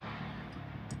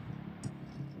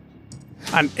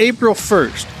On April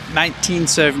 1st,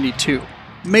 1972,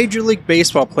 Major League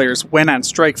Baseball players went on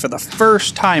strike for the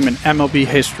first time in MLB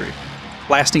history,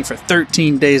 lasting for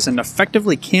 13 days and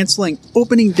effectively canceling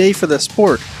opening day for the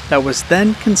sport that was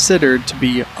then considered to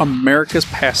be America's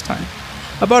pastime.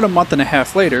 About a month and a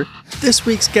half later, this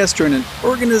week's guests join an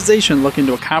organization looking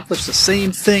to accomplish the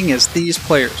same thing as these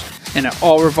players, and it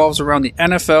all revolves around the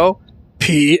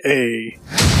NFLPA.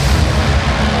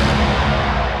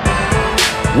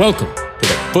 Welcome to the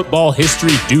Football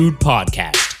History Dude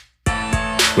podcast,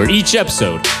 where each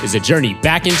episode is a journey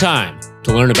back in time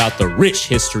to learn about the rich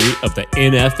history of the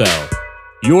NFL.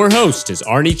 Your host is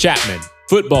Arnie Chapman.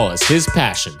 Football is his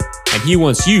passion, and he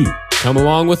wants you to come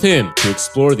along with him to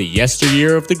explore the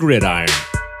yesteryear of the gridiron.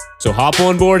 So hop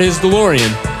on board his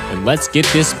DeLorean and let's get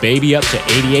this baby up to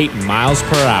 88 miles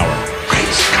per hour.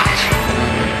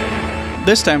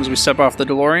 This time as we step off the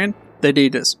DeLorean, the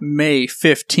date is May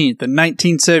 15th in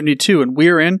 1972, and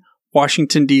we're in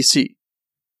Washington, D.C.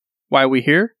 Why are we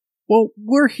here? Well,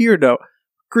 we're here to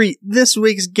greet this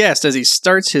week's guest as he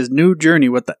starts his new journey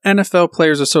with the NFL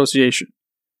Players Association.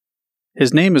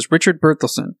 His name is Richard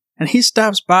Berthelsen, and he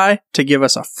stops by to give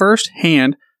us a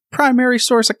first-hand, primary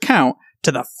source account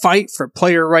to the fight for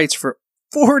player rights for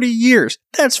 40 years.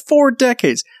 That's 4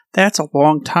 decades. That's a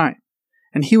long time.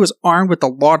 And he was armed with a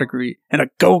law degree and a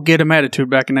go-get-em attitude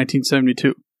back in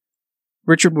 1972.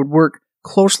 Richard would work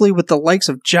closely with the likes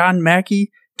of John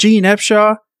Mackey, Gene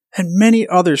Upshaw, and many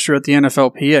others throughout the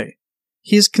NFLPA.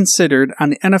 He is considered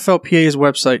on the NFLPA's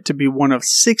website to be one of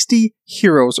 60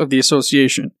 heroes of the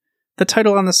association. The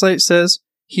title on the site says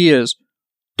he is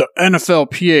the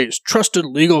NFLPA's trusted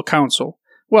legal counsel.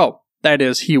 Well, that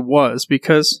is, he was,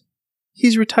 because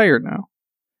he's retired now.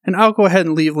 And I'll go ahead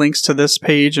and leave links to this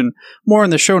page and more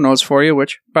in the show notes for you,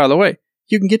 which, by the way,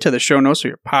 you can get to the show notes of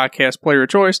your podcast player of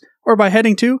choice or by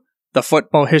heading to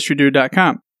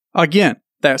thefootballhistorydude.com. Again,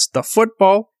 that's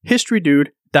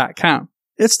thefootballhistorydude.com.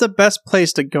 It's the best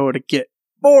place to go to get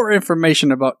more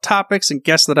information about topics and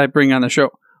guests that I bring on the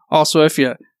show. Also, if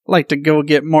you like to go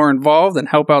get more involved and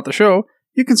help out the show,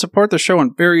 you can support the show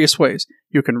in various ways.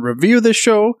 You can review the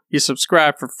show, you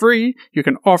subscribe for free, you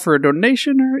can offer a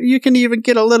donation, or you can even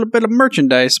get a little bit of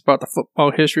merchandise about the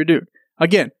Football History Dude.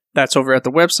 Again, that's over at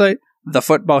the website,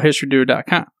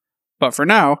 thefootballhistorydude.com. But for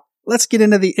now, let's get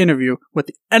into the interview with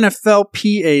the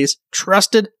NFLPA's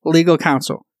trusted legal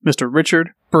counsel, Mr. Richard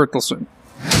Berthelsen.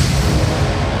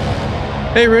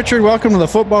 Hey Richard, welcome to the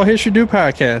Football History Dude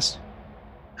podcast.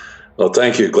 Well,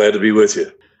 thank you. Glad to be with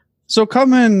you. So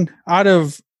coming out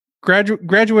of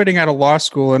graduating out of law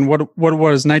school in what it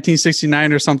was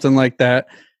 1969 or something like that,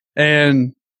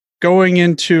 and going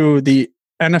into the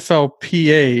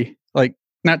NFLPA like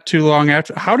not too long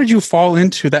after, how did you fall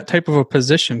into that type of a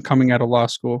position coming out of law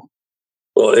school?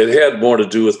 Well, it had more to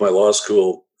do with my law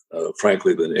school,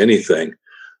 frankly, than anything.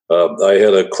 I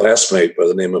had a classmate by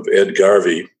the name of Ed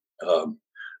Garvey.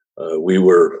 We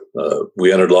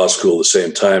entered law school at the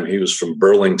same time. He was from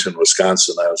Burlington,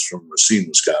 Wisconsin. I was from Racine,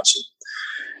 Wisconsin.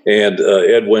 And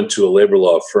Ed went to a labor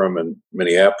law firm in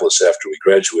Minneapolis after we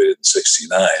graduated in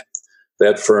 '69.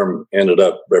 That firm ended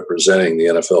up representing the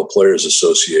NFL Players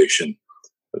Association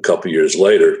a couple years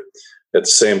later. At the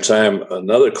same time,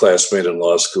 another classmate in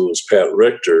law school was Pat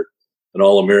Richter, an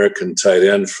All-American tight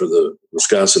end for the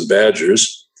Wisconsin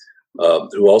Badgers,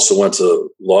 who also went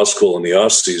to law school in the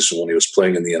offseason when he was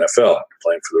playing in the NFL,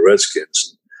 playing for the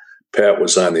Redskins. Pat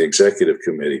was on the executive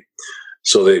committee.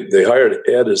 So they hired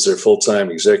Ed as their full-time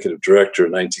executive director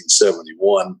in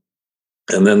 1971,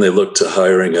 and then they looked to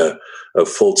hiring a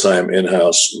full-time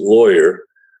in-house lawyer.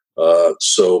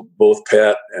 So both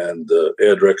Pat and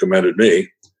Ed recommended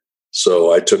me.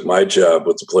 So I took my job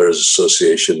with the Players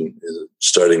Association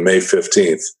starting May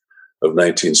 15th of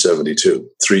 1972,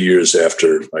 3 years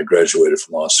after I graduated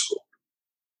from law school.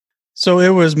 So it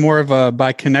was more of a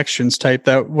by connections type.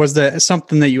 Was that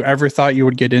something that you ever thought you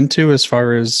would get into as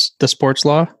far as the sports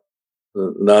law?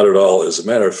 Not at all. As a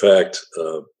matter of fact,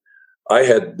 I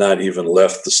had not even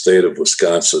left the state of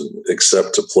Wisconsin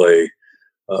except to play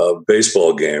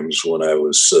baseball games when I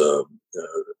was a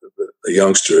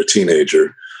youngster, a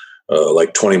teenager,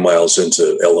 like 20 miles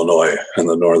into Illinois on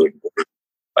the northern border.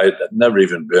 I had never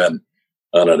even been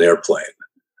on an airplane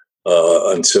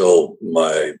until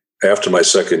after my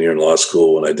second year in law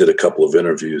school, when I did a couple of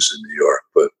interviews in New York.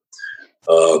 But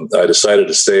I decided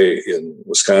to stay in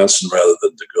Wisconsin rather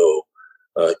than to go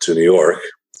to New York.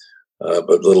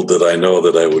 But little did I know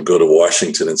that I would go to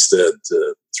Washington instead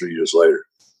 3 years later.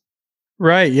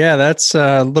 Right. Yeah, that's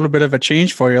a little bit of a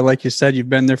change for you. Like you said, you've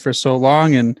been there for so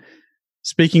long. And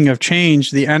speaking of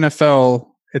change, the NFL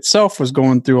itself was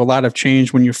going through a lot of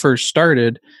change when you first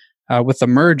started. with the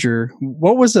merger.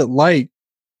 What was it like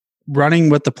running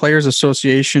with the Players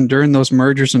Association during those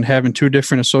mergers and having two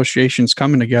different associations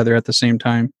coming together at the same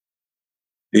time?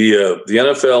 The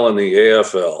NFL and the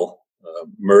AFL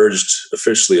merged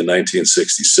officially in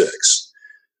 1966,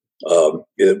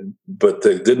 but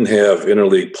they didn't have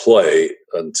interleague play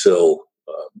until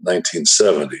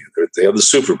 1970. They had the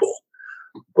Super Bowl,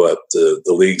 but the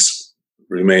leagues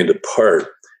remained apart,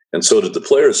 and so did the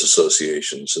Players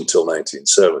Associations until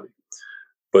 1970.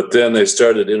 But then they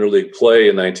started interleague play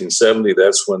in 1970.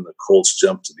 That's when the Colts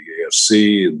jumped to the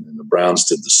AFC, and the Browns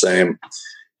did the same.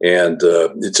 And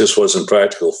it just wasn't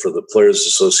practical for the Players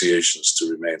Associations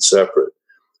to remain separate.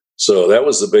 So that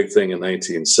was the big thing in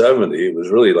 1970. It was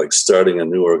really like starting a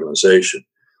new organization.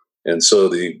 And so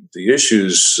the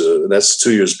issues, that's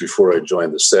 2 years before I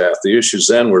joined the staff, the issues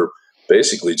then were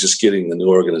basically just getting the new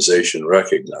organization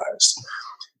recognized.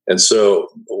 And so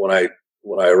when I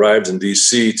arrived in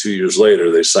D.C. 2 years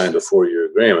later, they signed a 4-year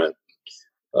agreement.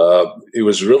 It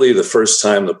was really the first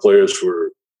time the players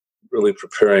were really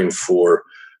preparing for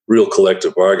real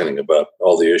collective bargaining about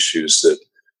all the issues that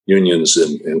unions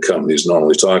and companies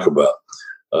normally talk about.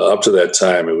 Up to that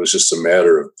time, it was just a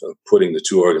matter of putting the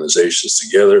two organizations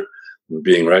together and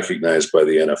being recognized by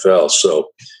the NFL. So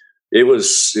it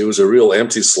was a real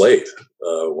empty slate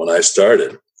when I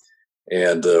started.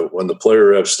 And when the player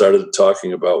reps started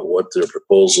talking about what their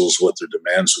proposals, what their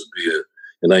demands would be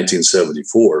in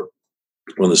 1974,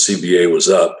 when the CBA was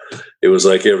up, it was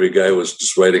like every guy was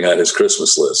just writing out his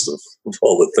Christmas list of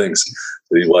all the things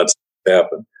that he wants to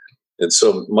happen. And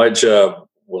so my job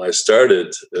when I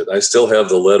started, and I still have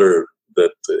the letter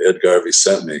that Ed Garvey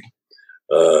sent me.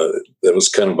 That was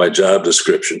kind of my job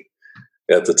description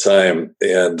at the time.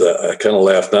 And I kind of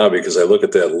laugh now because I look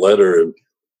at that letter and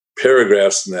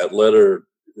paragraphs in that letter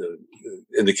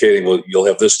indicating, well, you'll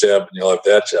have this job and you'll have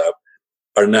that job,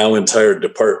 are now entire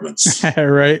departments.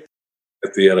 Right.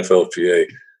 At the NFLPA.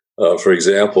 For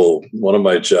example, one of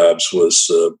my jobs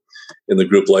was in the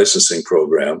group licensing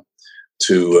program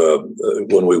to,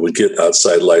 when we would get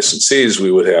outside licensees,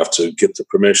 we would have to get the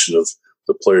permission of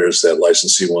the players that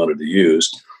licensee wanted to use.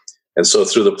 And so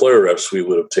through the player reps, we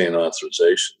would obtain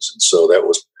authorizations. And so that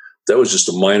was just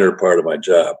a minor part of my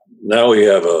job. Now we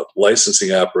have a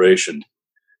licensing operation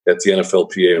at the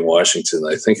NFLPA in Washington.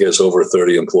 I think it has over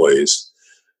 30 employees.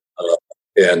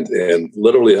 And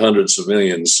literally hundreds of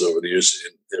millions over the years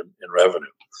in revenue.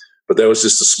 But that was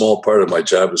just a small part of my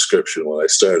job description when I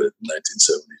started in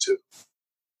 1972.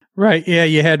 Right. Yeah,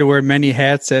 you had to wear many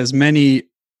hats as many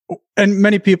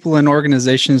people in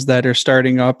organizations that are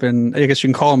starting up, and I guess you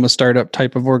can call them a startup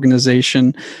type of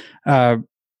organization.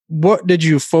 What did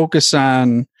you focus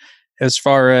on as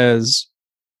far as,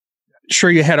 sure,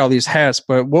 you had all these hats,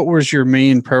 but what was your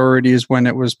main priorities when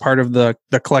it was part of the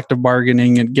collective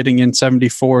bargaining and getting in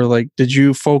 74? Like, did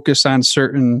you focus on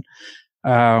certain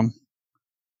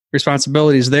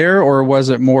responsibilities there, or was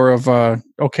it more of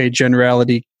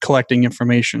generality, collecting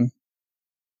information?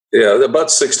 Yeah, about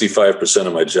 65%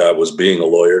 of my job was being a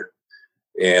lawyer,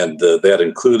 and that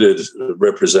included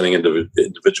representing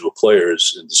individual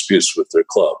players in disputes with their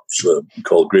club,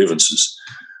 called grievances.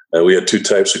 We had two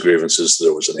types of grievances.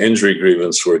 There was an injury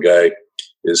grievance where a guy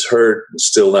is hurt and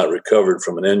still not recovered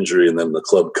from an injury, and then the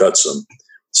club cuts him,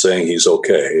 saying he's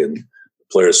okay. And the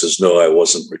player says, no, I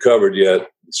wasn't recovered yet.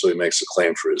 So he makes a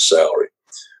claim for his salary.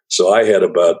 So I had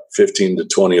about 15 to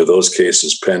 20 of those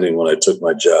cases pending when I took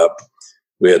my job.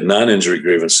 We had non-injury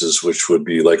grievances, which would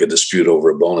be like a dispute over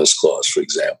a bonus clause, for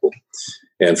example.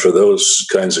 And for those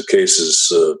kinds of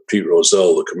cases, Pete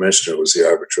Rozelle, the commissioner, was the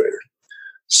arbitrator.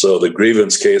 So the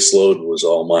grievance caseload was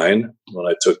all mine when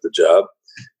I took the job,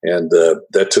 and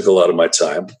that took a lot of my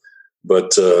time.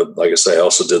 But like I say, I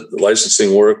also did the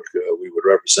licensing work. We would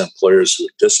represent players who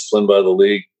were disciplined by the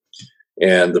league,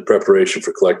 and the preparation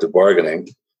for collective bargaining.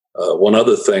 One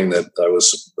other thing that I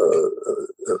was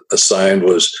assigned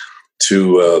was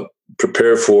to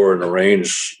prepare for and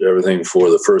arrange everything for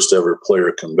the first ever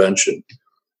player convention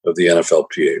of the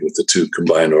NFLPA with the two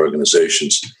combined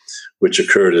organizations, which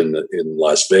occurred in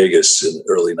Las Vegas in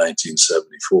early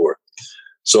 1974.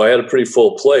 So I had a pretty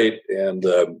full plate, and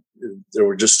there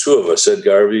were just two of us, Ed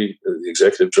Garvey, the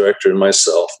executive director, and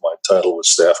myself. My title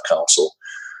was staff counsel.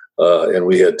 And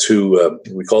we had two,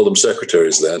 we called them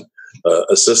secretaries then,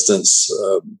 assistants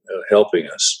helping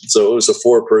us. So it was a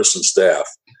 4-person staff.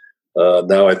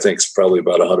 Now I think it's probably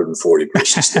about 140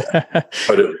 person staff.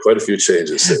 Quite a few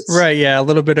changes since. Right, yeah, a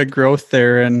little bit of growth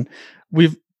there. And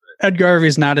Ed Garvey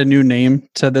is not a new name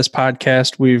to this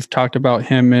podcast. We've talked about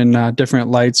him in different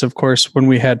lights. Of course, when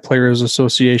we had Players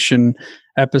Association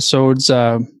episodes,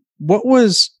 what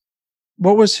was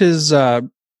his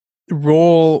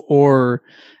role, or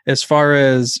as far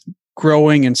as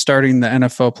growing and starting the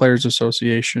NFL Players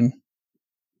Association?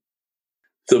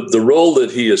 The role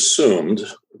that he assumed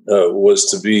was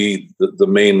to be the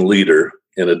main leader,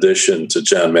 in addition to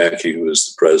John Mackey, who is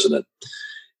the president.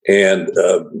 And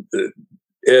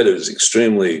Ed is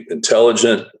extremely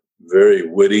intelligent, very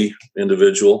witty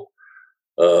individual,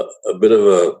 a bit of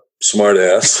a smart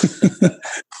ass,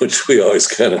 which we always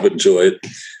kind of enjoyed.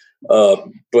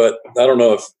 But I don't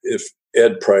know if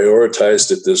Ed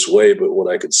prioritized it this way, but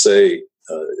what I could say,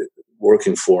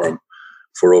 working for him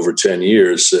for over 10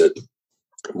 years, that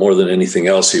more than anything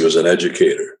else, he was an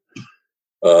educator.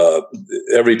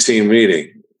 Every team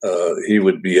meeting, he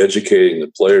would be educating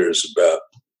the players about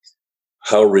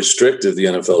how restrictive the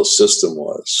NFL system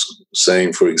was.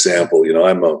 Saying, for example,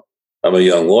 I'm a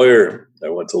young lawyer. I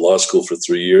went to law school for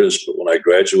 3 years, but when I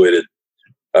graduated,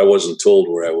 I wasn't told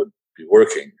where I would be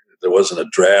working. There wasn't a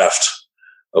draft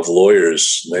of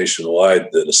lawyers nationwide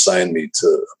that assigned me to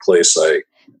a place I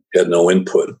had no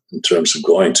input in terms of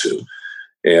going to.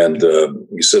 And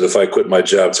he said, if I quit my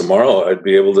job tomorrow, I'd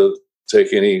be able to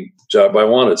take any job I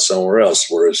wanted somewhere else.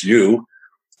 Whereas you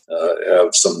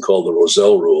have something called the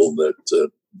Roselle Rule that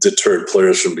deterred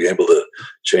players from being able to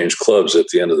change clubs at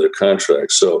the end of their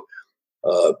contract. So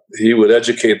he would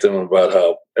educate them about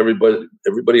how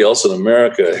everybody else in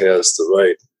America has the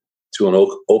right to an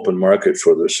open market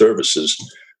for their services,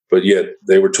 but yet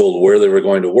they were told where they were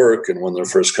going to work. And when their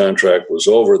first contract was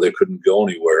over, they couldn't go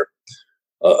anywhere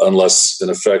unless, in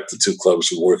effect, the two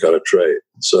clubs would work out a trade.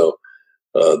 So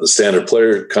the standard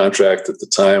player contract at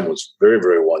the time was very,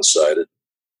 very one-sided.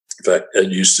 In fact, I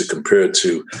used to compare it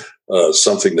to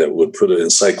something that would put an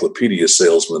encyclopedia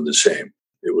salesman to shame.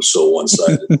 It was so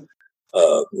one-sided.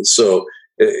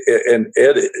 And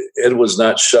Ed was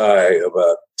not shy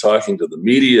about talking to the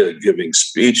media, giving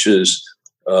speeches,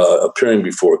 appearing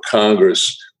before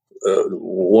Congress,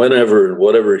 whenever and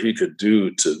whatever he could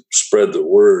do to spread the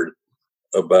word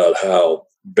about how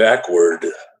backward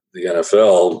the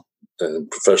NFL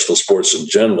and professional sports in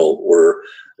general were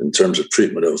in terms of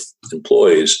treatment of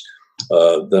employees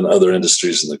than other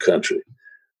industries in the country.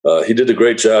 He did a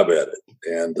great job at it,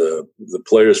 and the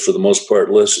players, for the most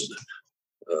part, listened.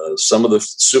 Some of the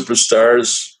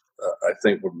superstars, I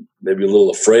think, were maybe a little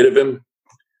afraid of him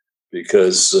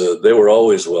because they were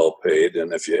always well paid.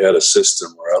 And if you had a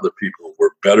system where other people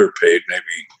were better paid, maybe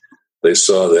they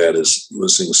saw that as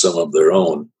losing some of their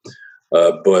own.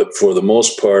 But for the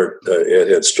most part, Ed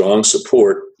had strong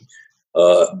support.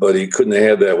 But he couldn't have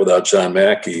had that without John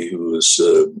Mackey, who was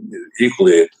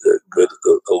equally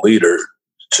a leader.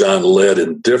 John led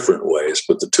in different ways,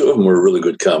 but the two of them were a really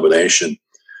good combination.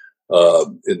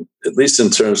 At least in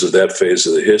terms of that phase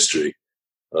of the history,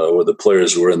 where the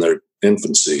players were in their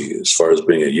infancy as far as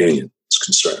being a union is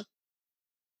concerned.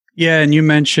 Yeah, and you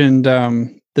mentioned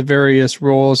the various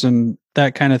roles and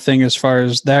that kind of thing as far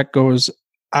as that goes.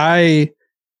 I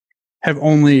have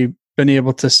only been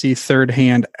able to see third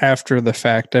hand after the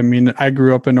fact. I mean, I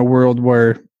grew up in a world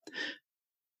where,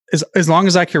 as long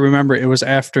as I can remember, it was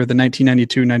after the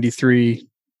 1992-93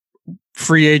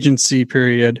 free agency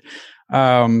period.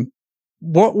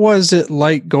 What was it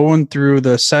like going through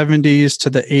the 70s to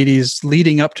the 80s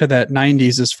leading up to that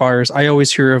 90s, as far as I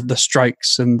always hear of the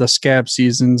strikes and the scab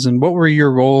seasons, and what were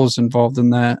your roles involved in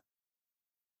that?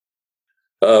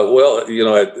 Well,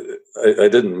 I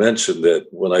didn't mention that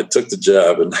when I took the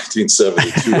job in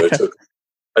 1972,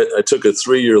 I took a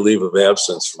 3-year leave of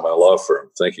absence from my law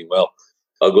firm, thinking, well,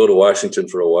 I'll go to Washington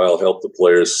for a while, help the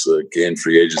players gain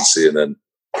free agency, and then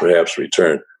perhaps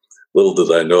return. Little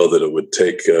did I know that it would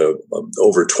take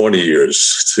over 20 years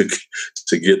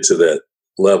to get to that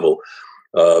level.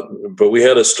 But we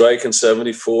had a strike in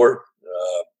 74.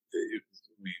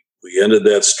 We ended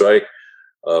that strike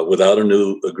without a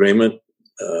new agreement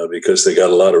because they got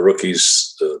a lot of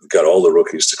rookies, got all the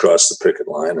rookies to cross the picket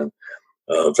line, and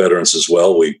veterans as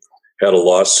well. We had a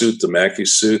lawsuit, the Mackey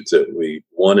suit, that we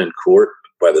won in court.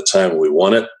 By the time we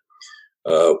won it,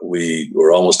 we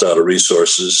were almost out of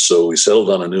resources, so we settled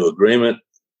on a new agreement.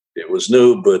 It was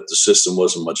new, but the system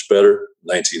wasn't much better.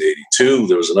 1982,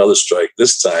 there was another strike,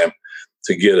 this time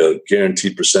to get a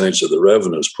guaranteed percentage of the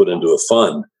revenues put into a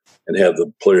fund and have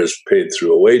the players paid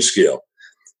through a wage scale.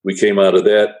 We came out of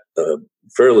that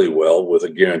fairly well with a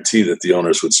guarantee that the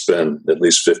owners would spend at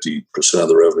least 50% of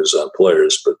the revenues on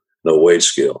players, but no wage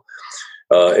scale.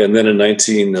 And then in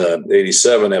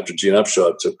 1987, after Gene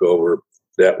Upshaw took over,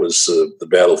 that was the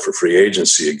battle for free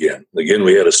agency again. Again,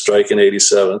 we had a strike in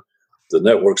 87. The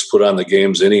networks put on the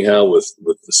games anyhow with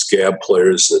the scab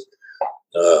players that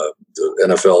the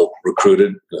NFL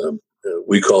recruited.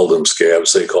 We called them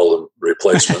scabs. They called them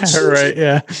replacements. Right,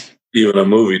 yeah. even a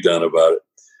movie done about it.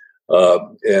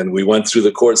 And we went through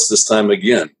the courts this time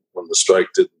again when the strike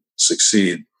didn't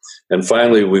succeed. And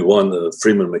finally, we won the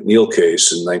Freeman McNeil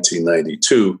case in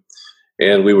 1992.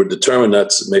 And we were determined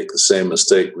not to make the same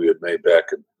mistake we had made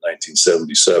back in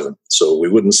 1977. So we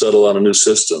wouldn't settle on a new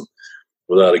system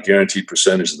without a guaranteed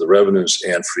percentage of the revenues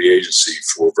and free agency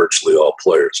for virtually all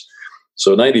players.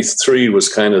 So 93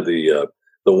 was kind of the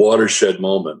watershed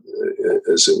moment,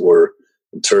 as it were,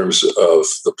 in terms of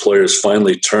the players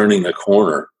finally turning a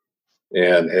corner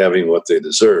and having what they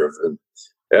deserve. And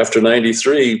after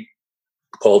 93,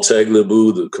 Paul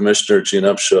Tagliabue, the commissioner, Gene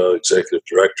Upshaw, executive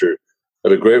director,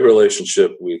 had a great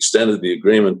relationship. We extended the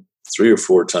agreement 3 or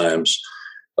 4 times.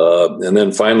 And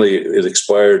then finally it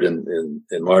expired in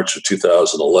March of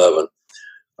 2011.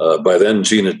 By then,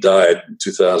 Gene had died in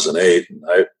 2008. And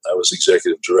I was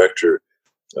executive director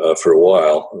for a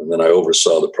while. And then I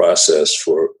oversaw the process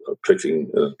for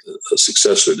picking a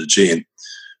successor to Gene.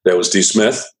 That was Dee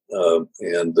Smith.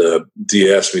 And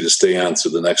Dee asked me to stay on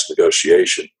through the next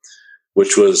negotiation,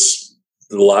 which was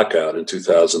the lockout in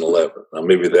 2011. Now,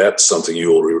 maybe that's something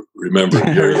you will remember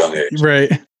at your young age. Right.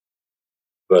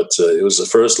 But it was the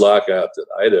first lockout that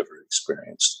I'd ever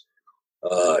experienced.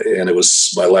 And it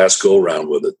was my last go-round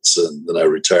with it. So then I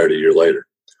retired a year later.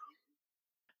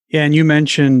 Yeah, and you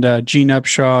mentioned Gene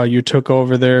Upshaw. You took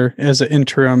over there as an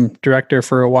interim director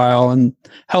for a while and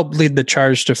helped lead the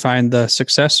charge to find the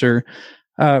successor.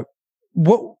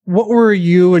 What were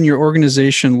you and your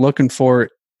organization looking for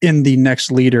in the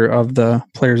next leader of the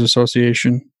Players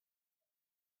Association?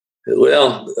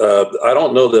 Well, I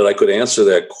don't know that I could answer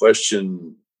that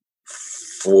question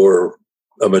for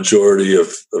a majority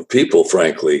of people,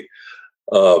 frankly.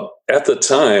 At the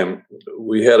time,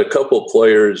 we had a couple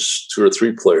players, 2 or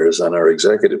 3 players on our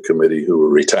executive committee who were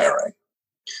retiring.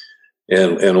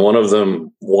 And one of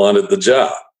them wanted the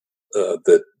job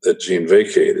that Gene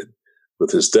vacated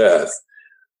with his death.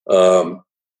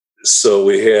 So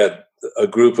we had a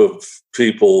group of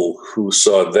people who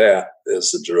saw that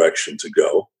as the direction to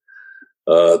go.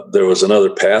 There was another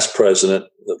past president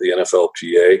of the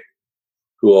NFLPA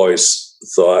who always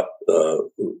thought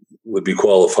would be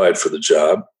qualified for the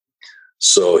job.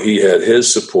 So he had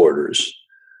his supporters.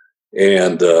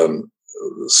 And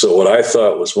so what I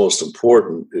thought was most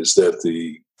important is that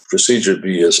the procedure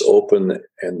be as open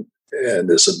and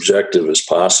as objective as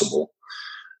possible,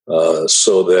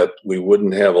 so that we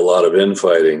wouldn't have a lot of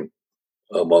infighting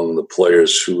among the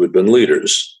players who had been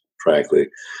leaders, frankly.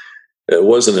 It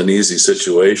wasn't an easy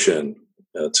situation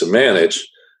to manage,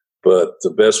 but the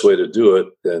best way to do it,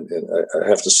 and I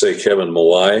have to say Kevin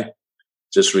Mawai,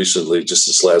 just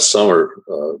this last summer,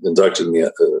 inducted in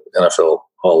the NFL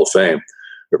Hall of Fame,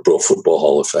 or Pro Football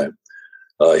Hall of Fame.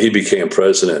 He became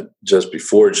president just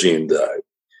before Gene died.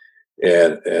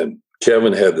 And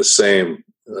Kevin had the same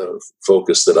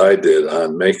focus that I did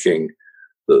on making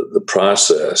the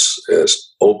process as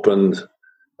open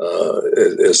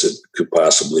as it could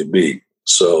possibly be.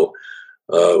 So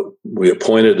we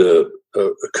appointed a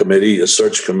committee, a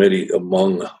search committee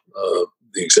among the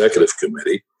executive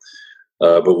committee,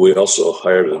 but we also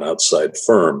hired an outside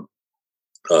firm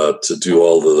to do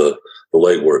all the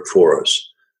legwork for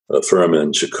us, a firm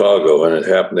in Chicago, and it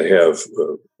happened to have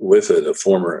with it a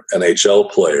former NHL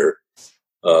player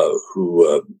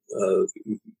who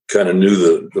kind of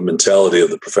knew the mentality of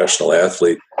the professional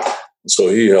athlete. So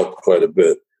he helped quite a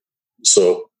bit.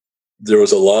 So there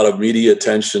was a lot of media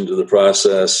attention to the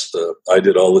process. I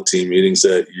did all the team meetings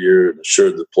that year and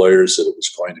assured the players that it was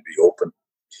going to be open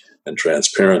and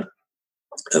transparent.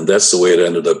 And that's the way it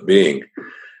ended up being.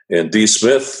 And Dee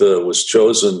Smith was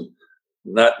chosen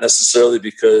not necessarily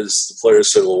because the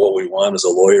players said, well, what we want is a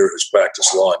lawyer who's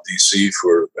practiced law in D.C.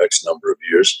 for X number of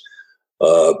years.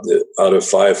 Out of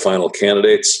 5 final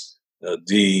candidates,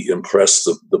 Dee impressed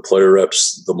the player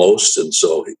reps the most, and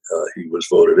so he was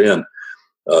voted in.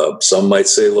 Some might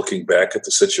say, looking back at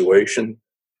the situation,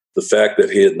 the fact that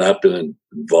he had not been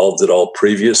involved at all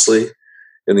previously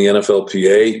in the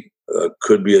NFLPA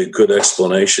could be a good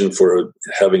explanation for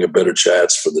having a better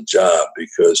chance for the job,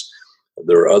 because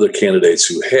there are other candidates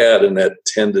who had, and that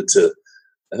tended to,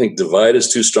 I think divide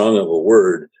is too strong of a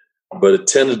word, but it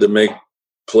tended to make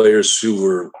players who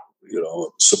were,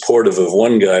 supportive of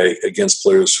one guy against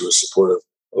players who were supportive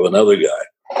of another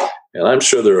guy. And I'm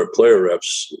sure there are player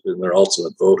reps in their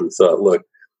ultimate vote who thought, look,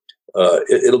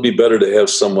 it'll be better to have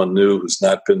someone new who's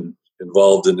not been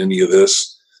involved in any of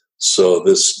this. So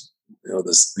these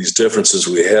differences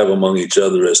we have among each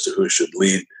other as to who should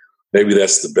lead, maybe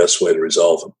that's the best way to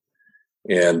resolve them.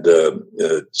 And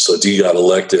so Dee got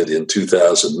elected in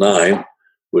 2009,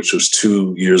 which was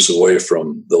 2 years away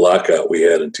from the lockout we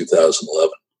had in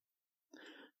 2011.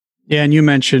 Yeah, and you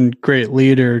mentioned great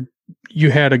leader.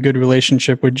 You had a good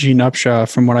relationship with Gene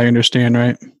Upshaw, from what I understand,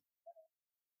 right?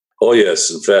 Oh, yes.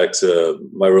 In fact,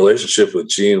 my relationship with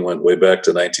Gene went way back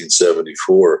to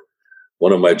 1974.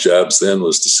 One of my jobs then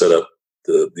was to set up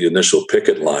the initial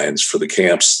picket lines for the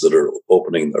camps that are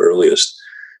opening the earliest.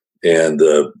 And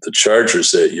the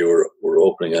Chargers that year were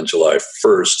opening on July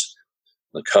 1st.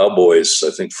 The Cowboys,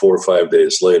 I think 4 or 5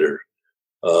 days later,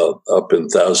 up in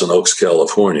Thousand Oaks,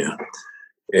 California.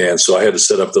 And so I had to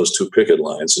set up those two picket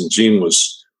lines. And Gene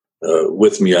was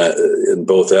with me in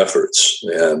both efforts,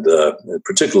 and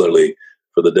particularly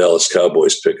for the Dallas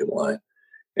Cowboys picket line.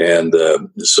 And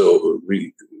so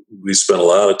we spent a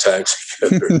lot of time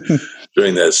together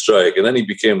during that strike. And then he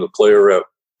became the player rep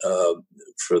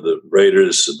for the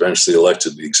Raiders, eventually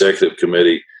elected the executive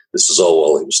committee. This is all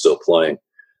while he was still playing.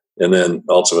 And then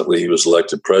ultimately he was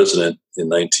elected president in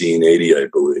 1980, I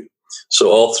believe. So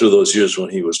all through those years when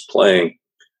he was playing,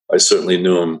 I certainly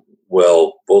knew him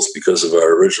well, both because of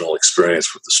our original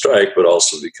experience with the strike, but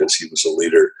also because he was a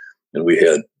leader, and we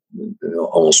had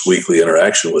almost weekly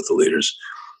interaction with the leaders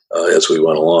as we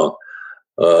went along.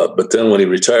 But then when he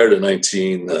retired in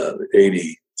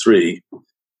 1983,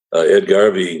 Ed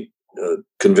Garvey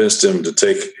convinced him to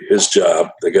take his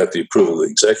job. They got the approval of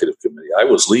the executive committee. I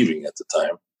was leaving at the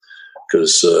time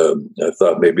because I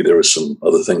thought maybe there were some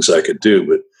other things I could do,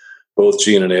 but both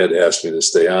Gene and Ed asked me to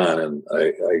stay on, and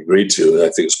I agreed to. And I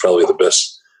think it's probably the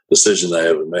best decision I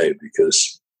ever made,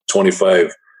 because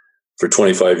 25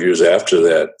 years after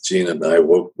that, Gene and I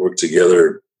worked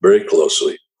together very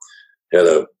closely, had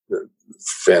a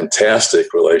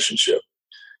fantastic relationship.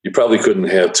 You probably couldn't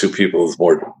have two people with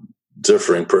more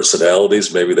differing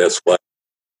personalities. Maybe that's why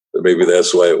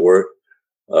it worked.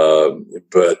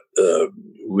 But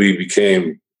we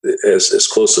became as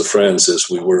close of friends as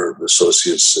we were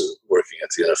associates working at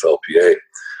the NFLPA.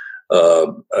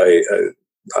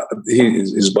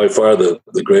 He's by far the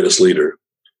greatest leader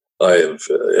I have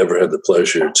ever had the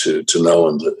pleasure to know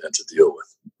and to deal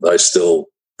with. I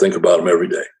still think about him every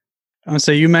day.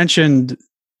 So you mentioned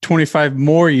 25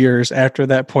 more years after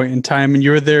that point in time, and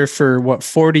you were there for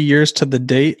 40 years to the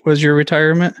date was your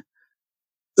retirement?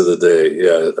 To the day,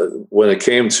 yeah. When it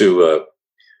came to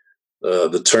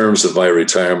the terms of my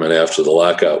retirement after the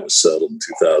lockout was settled in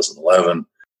 2011,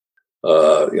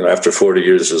 after 40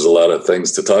 years, there's a lot of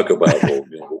things to talk about.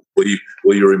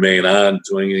 Will you remain on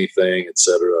doing anything, et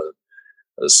cetera?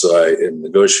 So in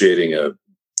negotiating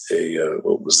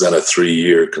what was then a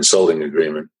 3-year consulting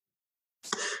agreement,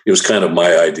 it was kind of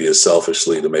my idea,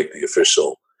 selfishly, to make the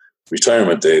official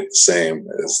retirement date the same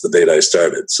as the date I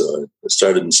started. So I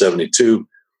started in 72,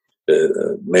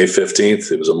 May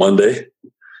 15th. It was a Monday.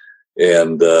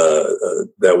 And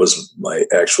that was my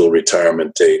actual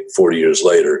retirement date 40 years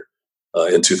later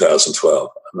in 2012.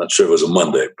 I'm not sure it was a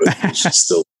Monday, but it was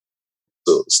still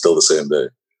the same day.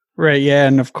 Right, yeah.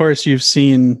 And of course, you've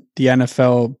seen the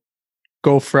NFL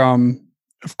go from,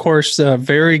 of course, a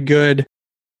very good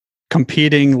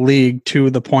competing league to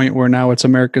the point where now it's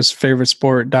America's favorite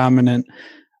sport, dominant.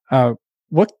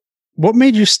 What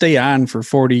made you stay on for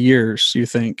 40 years, you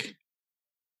think?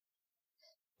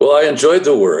 Well, I enjoyed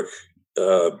the work.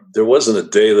 There wasn't a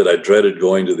day that I dreaded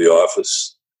going to the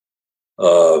office.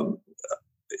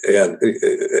 And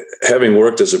having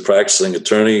worked as a practicing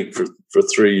attorney for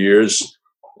 3 years,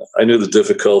 I knew the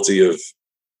difficulty of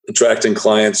attracting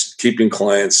clients, keeping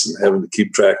clients, and having to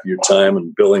keep track of your time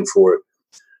and billing for it.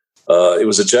 It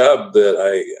was a job that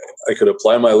I could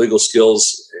apply my legal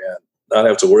skills and not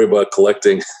have to worry about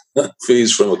collecting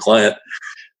fees from a client.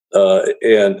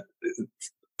 And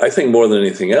I think more than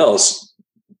anything else,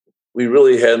 we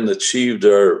really hadn't achieved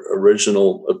our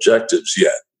original objectives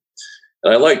yet.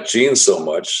 And I liked Gene so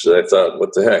much that I thought,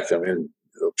 what the heck? I mean,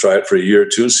 I'll try it for a year or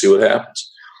two, see what happens.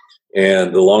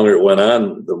 And the longer it went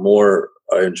on, the more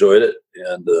I enjoyed it.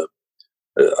 And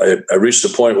I reached a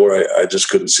point where I just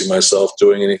couldn't see myself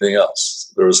doing anything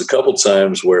else. There was a couple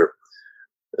times where,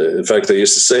 in fact, I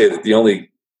used to say that the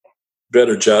only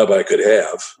better job I could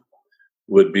have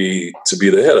would be to be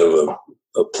the head of a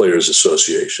players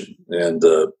association. And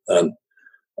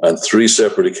on 3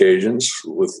 separate occasions,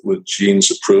 with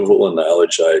Gene's approval and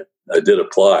knowledge, I did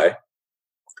apply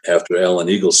after Alan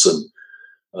Eagleson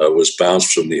was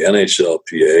bounced from the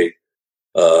NHLPA.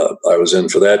 I was in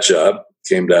for that job.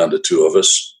 Came down to 2 of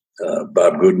us.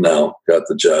 Bob Goodenow got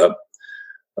the job.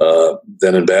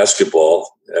 Then in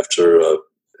basketball, after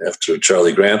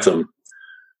Charlie Grantham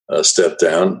stepped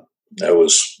down, I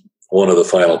was one of the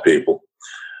final people.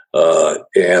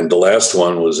 And the last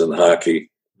one was in hockey,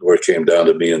 where it came down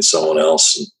to me and someone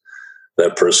else. And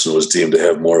that person was deemed to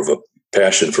have more of a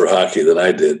passion for hockey than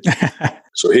I did.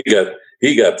 So he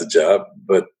got the job,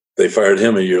 but they fired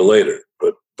him a year later.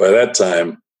 But by that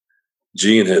time,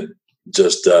 Gene had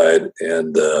just died,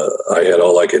 and I had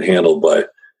all I could handle by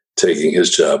taking his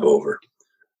job over.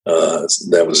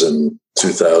 That was in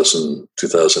 2000,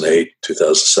 2008,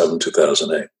 2007,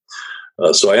 2008.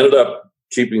 So I ended up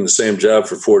keeping the same job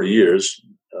for 40 years,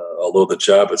 although the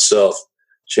job itself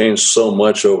changed so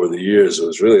much over the years. It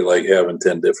was really like having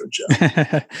 10 different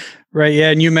jobs. Right. Yeah.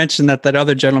 And you mentioned that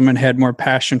other gentleman had more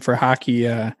passion for hockey.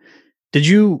 Did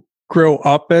you grow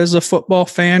up as a football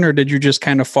fan, or did you just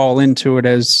kind of fall into it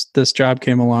as this job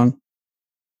came along?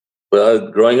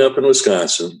 Well, growing up in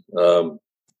Wisconsin,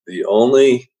 the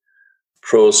only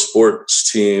pro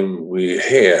sports team we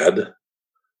had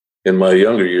in my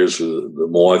younger years was the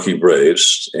Milwaukee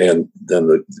Braves, and then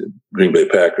the Green Bay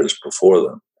Packers before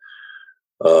them.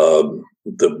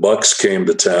 The Bucks came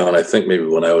to town, I think maybe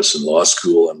when I was in law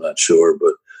school, I'm not sure.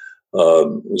 But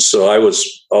so I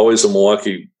was always a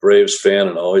Milwaukee Braves fan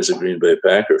and always a Green Bay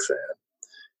Packer fan.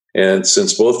 And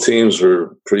since both teams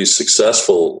were pretty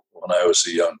successful when I was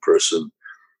a young person,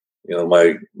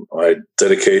 my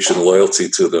dedication, loyalty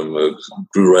to them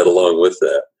grew right along with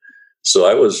that. So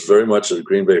I was very much a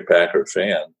Green Bay Packer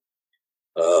fan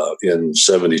in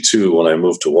 '72 when I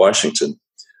moved to Washington.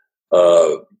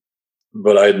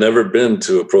 But I'd never been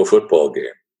to a pro football game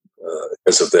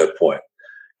as of that point.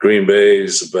 Green Bay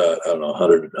is about,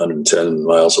 100, 110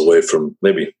 miles away from,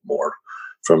 maybe more,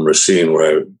 from Racine,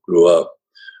 where I grew up.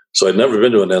 So I'd never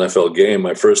been to an NFL game.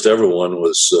 My first ever one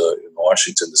was in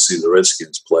Washington to see the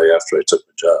Redskins play after I took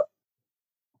the job.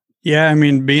 Yeah, I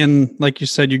mean, being, like you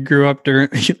said, you grew up during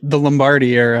the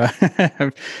Lombardi era.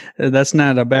 That's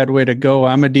not a bad way to go.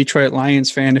 I'm a Detroit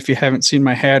Lions fan, if you haven't seen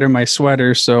my hat or my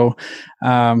sweater. So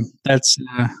that's,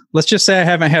 let's just say I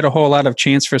haven't had a whole lot of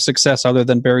chance for success other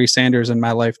than Barry Sanders in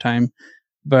my lifetime.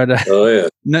 But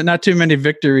not too many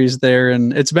victories there.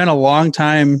 And it's been a long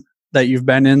time that you've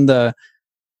been in the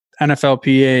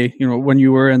NFLPA, when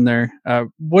you were in there.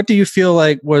 What do you feel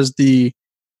like was the,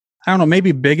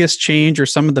 maybe biggest change or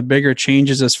some of the bigger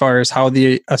changes as far as how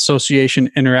the association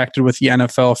interacted with the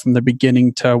NFL from the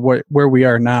beginning to where we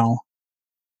are now?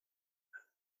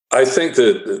 I think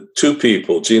that two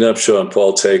people, Gene Upshaw and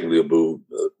Paul Tagliabue,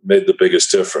 made the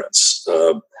biggest difference.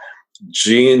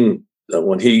 Gene,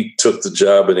 when he took the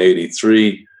job in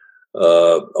 '83,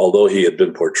 although he had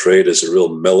been portrayed as a real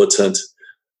militant,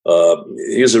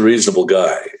 he was a reasonable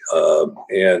guy.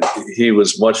 And he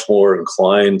was much more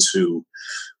inclined to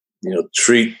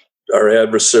treat our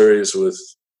adversaries with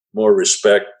more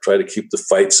respect, try to keep the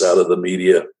fights out of the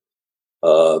media,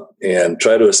 and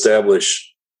try to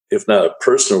establish, if not a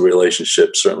personal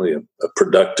relationship, certainly a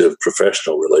productive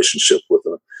professional relationship with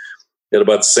them. At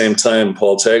about the same time,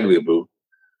 Paul Tagliabue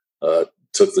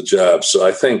took the job. So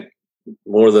I think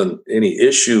more than any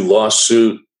issue,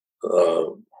 lawsuit,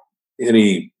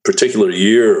 any particular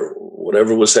year,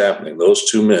 whatever was happening, those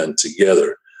two men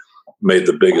together made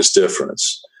the biggest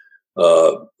difference.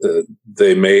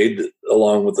 They made,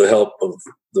 along with the help of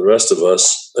the rest of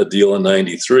us, a deal in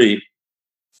 '93,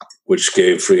 which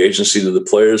gave free agency to the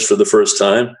players for the first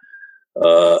time,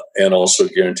 and also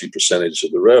guaranteed percentage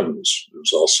of the revenues. There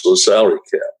was also a salary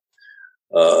cap.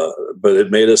 But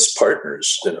it made us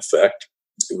partners, in effect.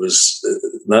 It was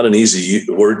not an easy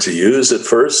word to use at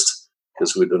first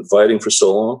because we'd been fighting for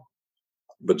so long.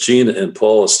 But Gene and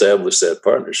Paul established that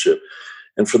partnership.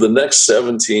 And for the next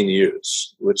 17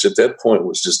 years, which at that point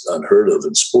was just unheard of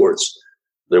in sports,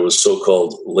 there was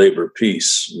so-called labor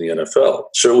peace in the NFL.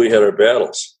 Sure, we had our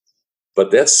battles,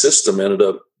 but that system ended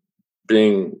up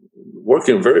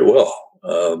working very well.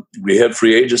 We had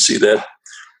free agency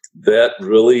that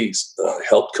really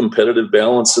helped competitive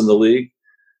balance in the league.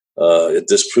 It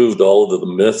disproved all of the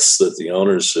myths that the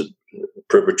owners had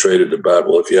perpetrated about,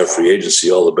 well, if you have free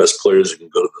agency, all the best players can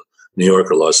go to New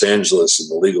York or Los Angeles and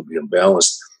the league will be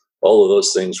imbalanced. All of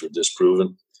those things were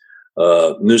disproven.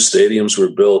 New stadiums were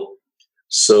built.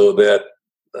 So that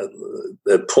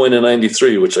point in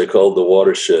 '93, which I called the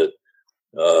watershed,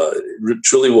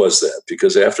 truly was that,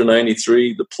 because after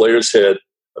 '93, the players had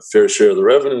a fair share of the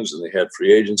revenues and they had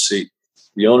free agency.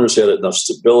 The owners had enough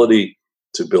stability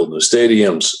to build new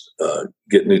stadiums,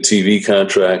 get new TV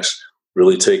contracts,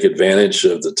 really take advantage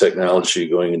of the technology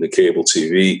going into cable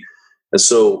TV. And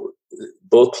so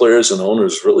both players and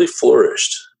owners really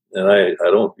flourished. And I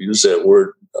don't use that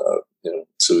word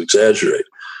to exaggerate.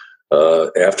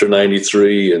 After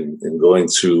 '93 and going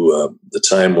through the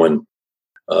time when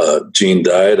Gene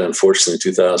died, unfortunately, in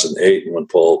 2008, and when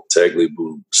Paul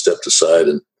Tagliabue stepped aside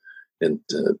in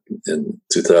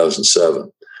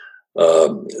 2007.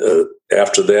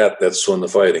 After that, that's when the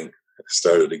fighting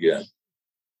started again.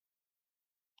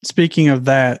 speaking of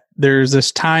that, there's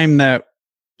this time that,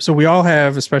 so we all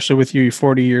have, especially with you,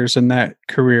 40 years in that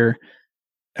career.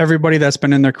 Everybody that's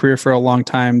been in their career for a long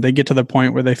time, they get to the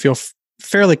point where they feel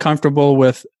fairly comfortable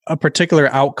with a particular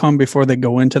outcome before they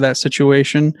go into that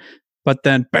situation. But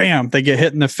then, bam, they get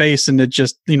hit in the face, and it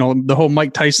just, the whole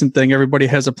Mike Tyson thing, everybody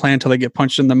has a plan till they get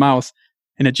punched in the mouth,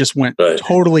 and it just went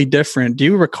totally different. Do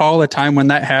you recall a time when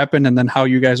that happened and then how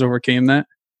you guys overcame that?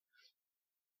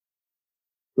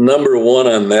 Number one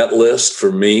on that list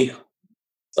for me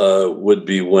would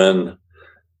be when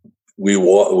we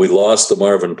lost the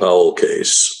Marvin Powell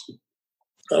case.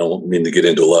 I don't mean to get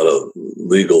into a lot of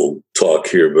legal talk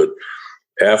here, but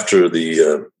after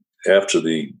the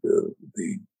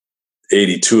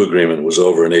 82 agreement was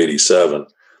over in 87,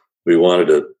 we wanted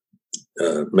to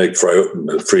make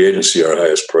free agency our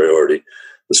highest priority.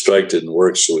 The strike didn't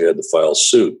work, so we had to file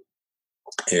suit.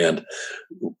 And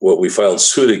what we filed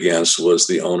suit against was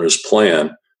the owner's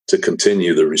plan to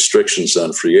continue the restrictions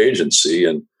on free agency.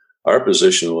 And our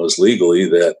position was legally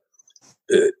that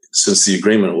since the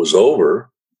agreement was over,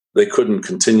 they couldn't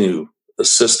continue a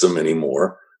system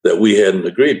anymore that we hadn't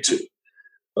agreed to.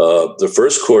 The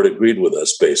first court agreed with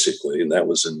us, basically, and that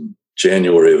was in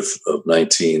January of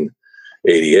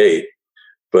 1988.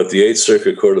 But the Eighth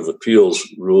Circuit Court of Appeals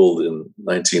ruled in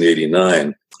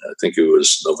 1989, I think it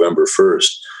was November 1st,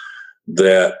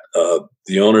 that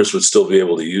the owners would still be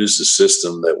able to use the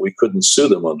system, that we couldn't sue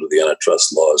them under the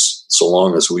antitrust laws so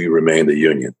long as we remained a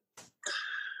union,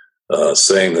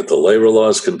 saying that the labor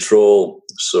laws control,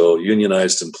 so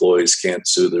unionized employees can't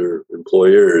sue their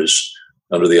employers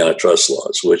under the antitrust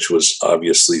laws, which was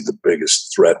obviously the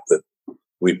biggest threat that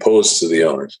we posed to the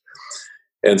owners.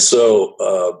 And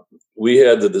so we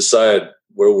had to decide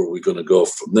where were we going to go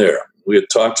from there. We had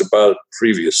talked about it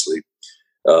previously,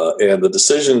 and the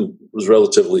decision was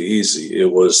relatively easy.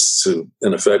 It was to,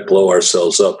 in effect, blow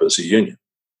ourselves up as a union.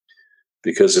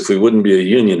 Because if we wouldn't be a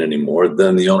union anymore,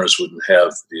 then the owners wouldn't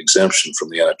have the exemption from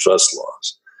the antitrust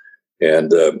laws.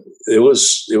 And it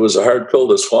was a hard pill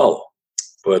to swallow.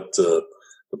 But the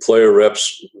player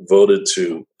reps voted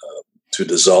to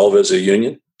dissolve as a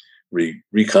union. We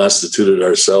reconstituted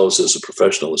ourselves as a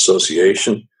professional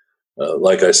association.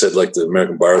 Like I said, like the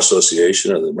American Bar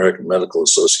Association or the American Medical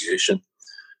Association.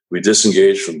 We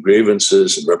disengaged from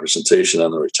grievances and representation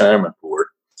on the retirement board,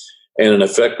 and in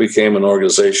effect became an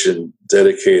organization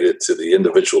dedicated to the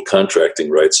individual contracting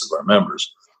rights of our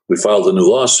members. We filed a new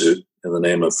lawsuit in the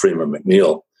name of Freeman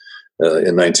McNeil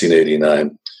in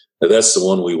 1989. Now, that's the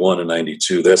one we won in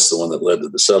 92. That's the one that led to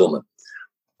the settlement.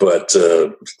 But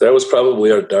that was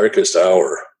probably our darkest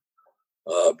hour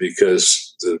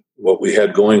because what we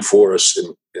had going for us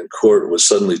in court was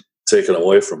suddenly taken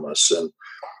away from us. And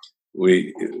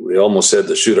we almost had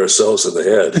to shoot ourselves in the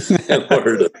head in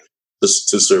order to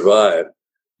survive.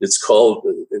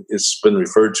 It's been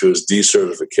referred to as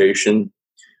decertification.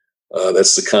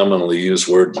 That's the commonly used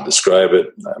word to describe it.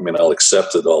 I mean, I'll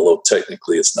accept it, although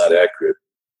technically it's not accurate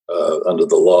under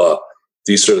the law.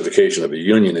 Decertification of a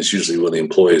union is usually when the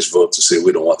employees vote to say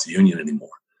we don't want the union anymore.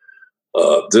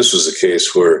 This was a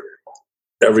case where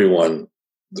everyone,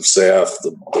 the staff,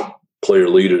 the player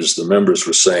leaders, the members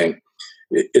were saying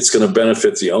it's going to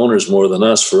benefit the owners more than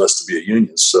us for us to be a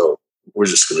union, so we're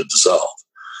just going to dissolve.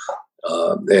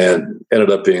 And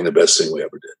ended up being the best thing we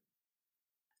ever did.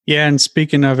 Yeah, and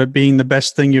speaking of it being the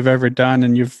best thing you've ever done,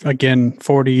 and you've, again,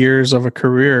 40 years of a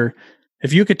career,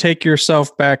 if you could take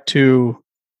yourself back to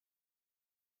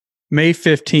May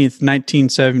 15th,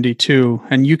 1972,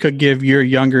 and you could give your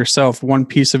younger self one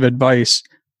piece of advice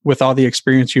with all the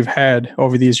experience you've had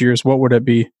over these years, what would it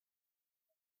be?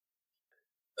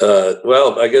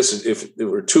 Well, I guess if there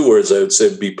were two words, I would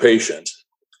say be patient.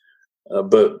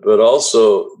 But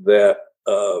also that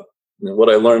what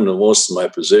I learned in most of my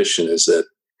position is that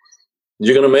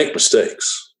you're going to make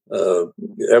mistakes.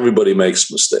 Everybody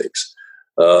makes mistakes.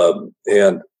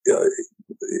 And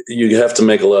you have to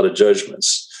make a lot of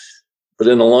judgments. But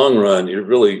in the long run, you're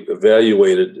really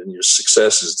evaluated, and your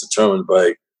success is determined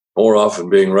by more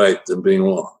often being right than being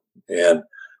wrong. And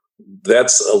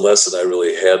that's a lesson I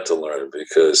really had to learn,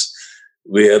 because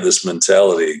we had this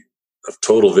mentality of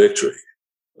total victory.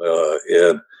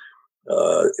 And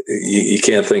you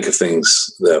can't think of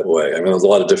things that way. I mean, there's a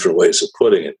lot of different ways of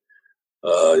putting it.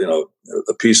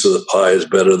 A piece of the pie is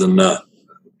better than none.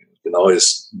 You can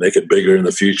always make it bigger in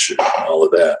the future, and all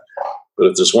of that. But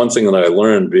if there's one thing that I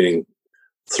learned being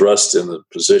thrust in the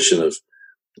position of,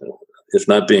 if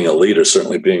not being a leader,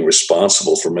 certainly being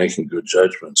responsible for making good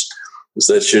judgments, is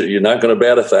that you're not going to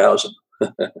bat 1,000,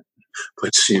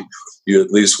 but you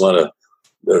at least want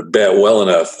to bat well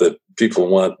enough that people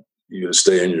want you to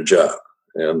stay in your job.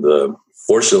 And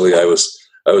fortunately, I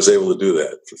was able to do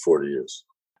that for 40 years.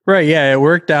 Right. Yeah. It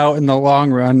worked out in the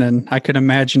long run. And I could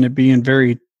imagine it being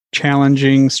very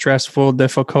challenging, stressful,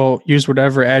 difficult, use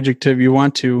whatever adjective you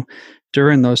want to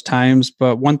during those times.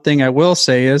 But one thing I will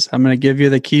say is I'm going to give you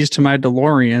the keys to my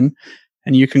DeLorean,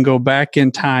 and you can go back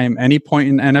in time any point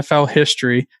in NFL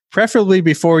history, preferably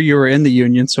before you were in the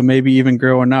union. So maybe even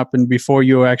growing up and before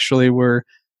you actually were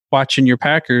watching your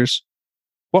Packers.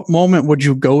 What moment would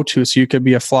you go to so you could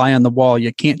be a fly on the wall?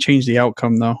 You can't change the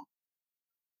outcome, though.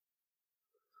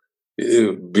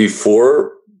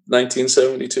 Before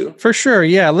 1972? For sure,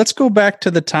 yeah. Let's go back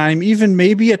to the time, even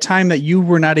maybe a time that you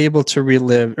were not able to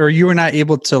relive, or you were not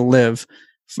able to live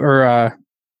or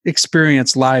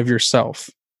experience live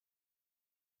yourself.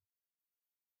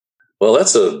 Well,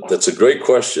 that's a great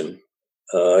question.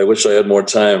 I wish I had more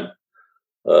time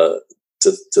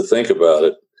to think about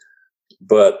it.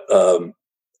 But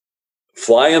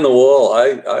fly on the wall,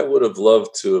 I would have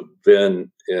loved to have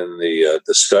been in the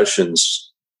discussions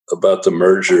about the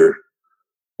merger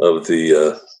of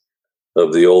the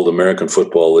old American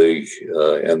Football League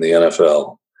and the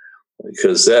NFL,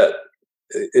 because that,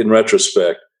 in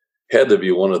retrospect, had to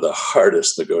be one of the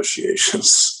hardest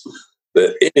negotiations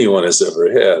that anyone has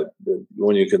ever had.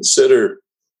 When you consider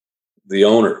the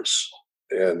owners,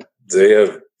 and they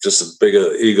have just as big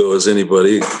an ego as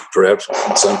anybody, perhaps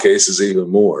in some cases even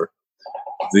more,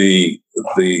 the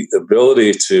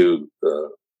ability to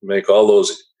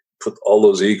put all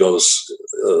those egos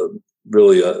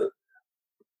really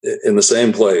in the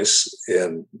same place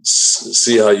and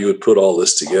see how you would put all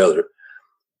this together,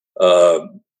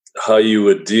 how you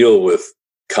would deal with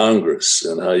Congress,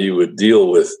 and how you would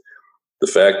deal with the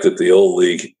fact that the old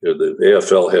league, or the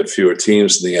AFL, had fewer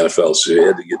teams than the NFL, so you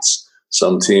had to get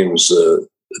some teams to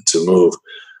move.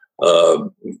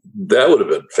 That would have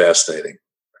been fascinating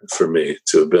for me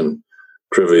to have been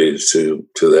privy to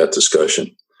that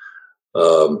discussion.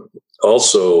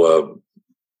 Also,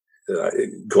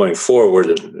 going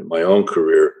forward in my own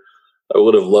career, I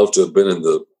would have loved to have been in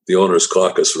the owner's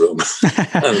caucus room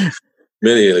on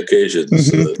many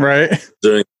occasions, right?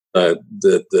 During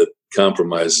that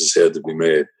compromises had to be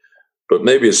made. But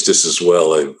maybe it's just as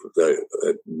well. I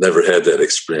never had that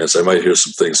experience. I might hear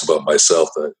some things about myself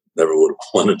that I never would have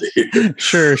wanted to hear.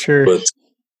 Sure. But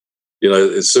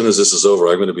as soon as this is over,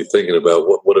 I'm going to be thinking about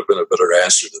what would have been a better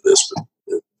answer to this.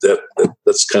 But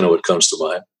that's kind of what comes to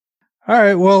mind. All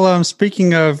right. Well,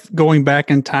 speaking of going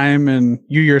back in time and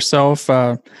you yourself,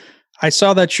 I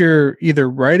saw that you're either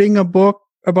writing a book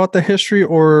about the history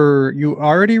or you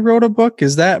already wrote a book.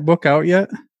 Is that book out yet?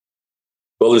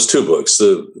 Well, there's two books.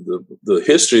 The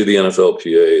history of the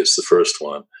NFLPA is the first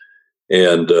one.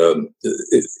 And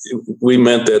we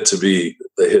meant that to be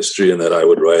the history and that I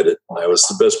would write it. I was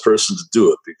the best person to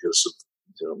do it because of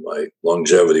my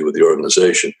longevity with the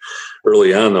organization.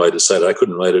 Early on, though, I decided I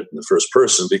couldn't write it in the first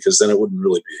person because then it wouldn't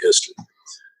really be history.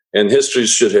 And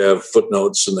histories should have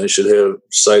footnotes, and they should have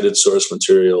cited source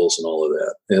materials and all of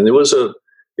that. And it was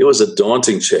a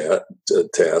daunting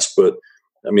task, but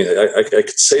I mean, I could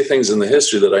say things in the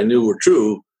history that I knew were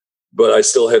true, but I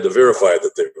still had to verify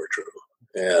that they were true.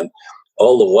 And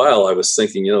all the while, I was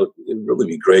thinking, it'd really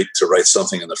be great to write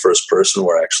something in the first person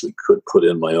where I actually could put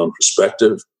in my own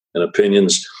perspective and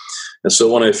opinions. And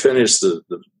so when I finished the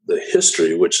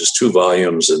history, which is 2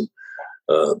 volumes and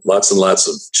lots and lots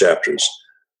of chapters,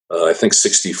 I think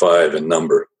 65 in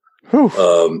number,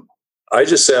 I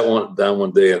just sat down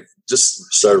one day and just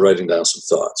started writing down some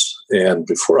thoughts. And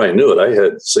before I knew it, I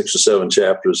had 6 or 7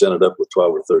 chapters, ended up with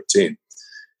 12 or 13.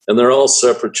 And they're all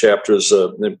separate chapters.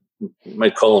 You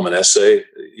might call them an essay,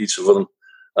 each of them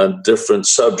on different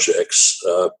subjects,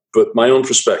 but my own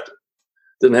perspective.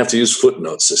 Didn't have to use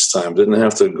footnotes this time. Didn't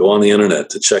have to go on the internet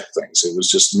to check things. It was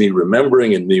just me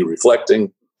remembering and me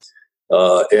reflecting.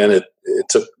 And it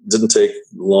didn't take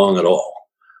long at all.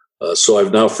 So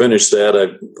I've now finished that.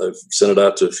 I've sent it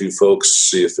out to a few folks,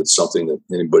 see if it's something that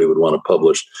anybody would want to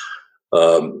publish.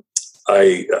 I'm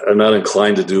not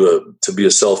inclined to be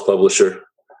a self-publisher,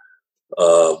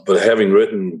 but having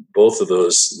written both of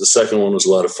those, the second one was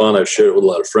a lot of fun. I've shared it with a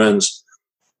lot of friends,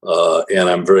 and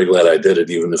I'm very glad I did it,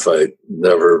 even if I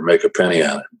never make a penny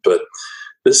on it. But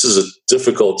this is a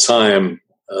difficult time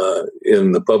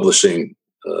in the publishing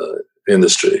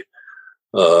industry.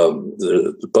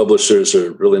 The publishers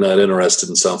are really not interested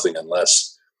in something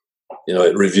unless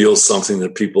it reveals something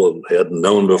that people hadn't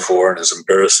known before and is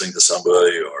embarrassing to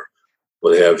somebody or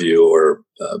what have you, or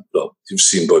you've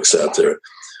seen books out there.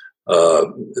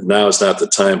 Now is not the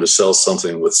time to sell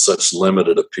something with such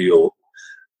limited appeal.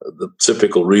 The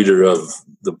typical reader of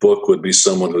the book would be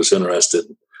someone who's interested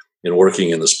in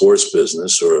working in the sports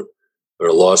business or or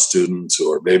a law student,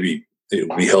 or maybe it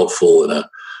would be helpful in a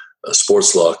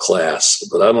sports law class.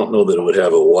 But I don't know that it would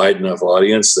have a wide enough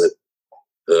audience that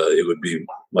it would be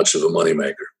much of a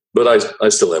moneymaker. But I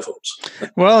still have hopes.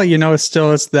 Well, it's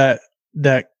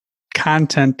that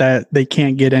content that they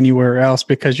can't get anywhere else,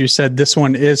 because you said this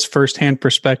one is firsthand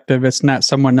perspective. It's not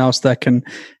someone else that can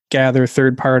gather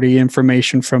third-party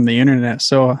information from the internet.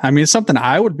 So, I mean, it's something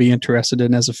I would be interested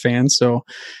in as a fan. So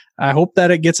I hope that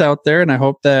it gets out there, and I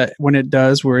hope that when it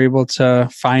does, we're able to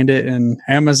find it in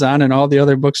Amazon and all the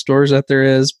other bookstores that there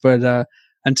is. But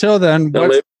until then,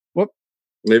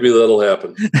 maybe that'll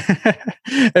happen.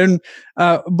 And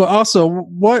but also,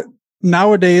 what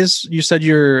nowadays? You said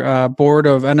you're board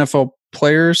of NFL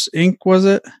Players Inc. Was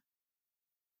it?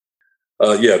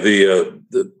 Yeah,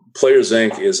 the Players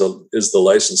Inc. is the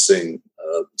licensing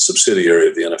subsidiary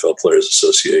of the NFL Players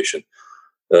Association.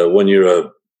 When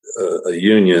you're a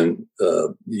union,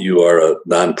 you are a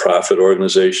nonprofit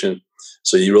organization,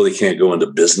 so you really can't go into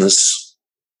business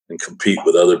and compete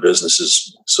with other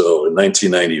businesses. So in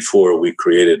 1994, we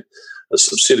created a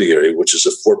subsidiary, which is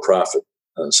a for-profit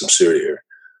subsidiary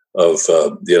of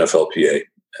the NFLPA.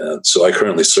 So I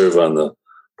currently serve on the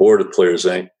board of Players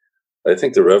Inc. I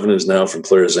think the revenues now from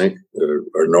Players Inc.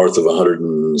 are north of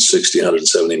 160,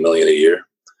 170 million a year.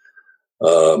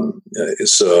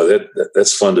 So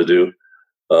that's fun to do.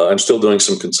 I'm still doing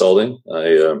some consulting.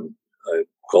 I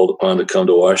called upon to come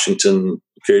to Washington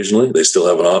occasionally. They still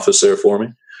have an office there for me.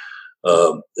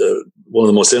 One of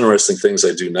the most interesting things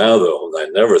I do now, though, and I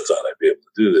never thought I'd be able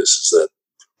to do this, is that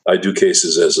I do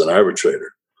cases as an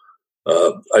arbitrator.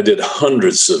 I did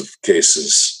hundreds of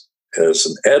cases as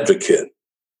an advocate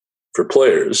for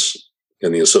players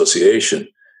in the association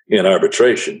in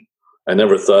arbitration. I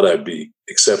never thought I'd be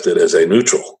accepted as a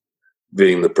neutral,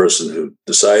 being the person who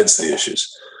decides the issues.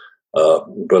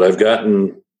 But I've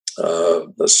gotten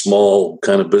a small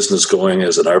kind of business going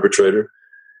as an arbitrator,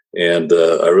 and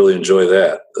I really enjoy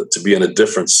that, to be in a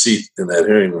different seat in that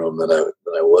hearing room than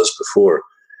I was before.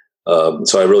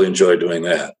 So I really enjoy doing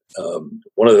that.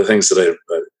 One of the things that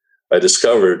I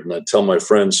discovered, and I tell my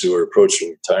friends who are approaching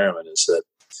retirement, is that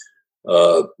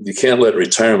you can't let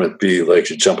retirement be like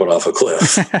you're jumping off a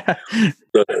cliff.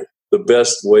 The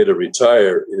best way to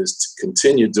retire is to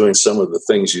continue doing some of the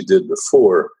things you did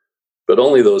before, but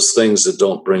only those things that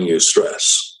don't bring you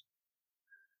stress.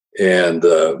 And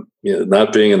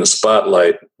not being in the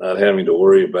spotlight, not having to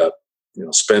worry about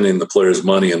spending the player's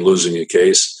money and losing a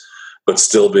case, but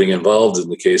still being involved in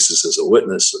the cases as a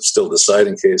witness, or still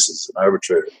deciding cases as an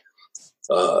arbitrator.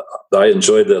 I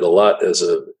enjoyed that a lot as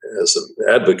an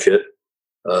advocate.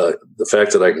 The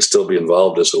fact that I can still be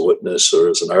involved as a witness or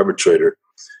as an arbitrator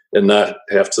and not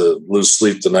have to lose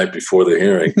sleep the night before the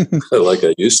hearing like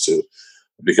I used to,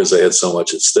 because I had so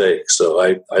much at stake. So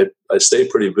I stay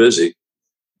pretty busy,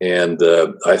 and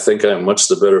I think I'm much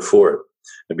the better for it.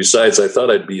 And besides, I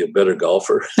thought I'd be a better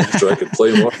golfer so I could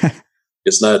play more.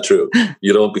 It's not true.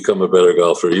 You don't become a better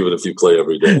golfer even if you play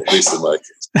every day, at least in my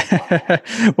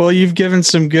case. Well, you've given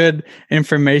some good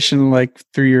information, like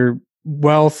through your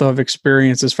wealth of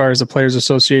experience as far as the Players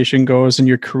Association goes in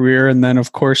your career. And then,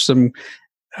 of course, some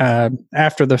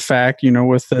after the fact,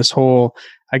 with this whole,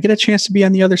 I get a chance to be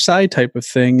on the other side type of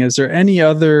thing. Is there any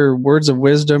other words of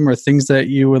wisdom or things that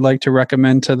you would like to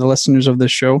recommend to the listeners of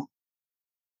this show?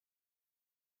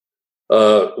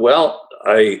 Well,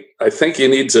 I think you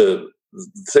need to,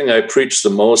 the thing I preach the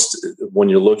most when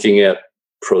you're looking at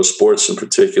pro sports in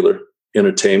particular,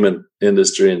 entertainment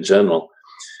industry in general,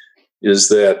 is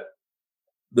that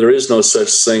there is no such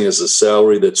thing as a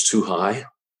salary that's too high.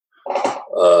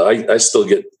 I still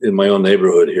get in my own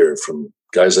neighborhood here from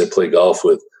guys I play golf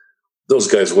with. Those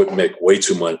guys would make way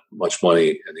too much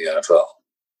money in the NFL.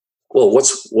 Well,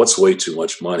 what's way too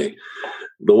much money?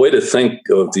 The way to think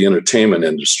of the entertainment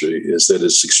industry is that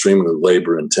it's extremely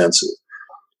labor intensive.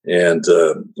 And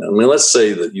let's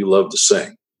say that you love to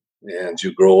sing and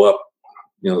you grow up,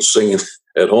 singing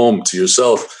at home to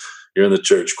yourself. You're in the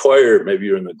church choir, maybe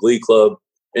you're in the glee club,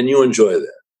 and you enjoy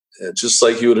that. And just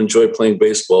like you would enjoy playing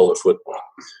baseball or football.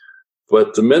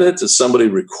 But the minute that somebody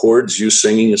records you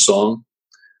singing a song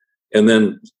and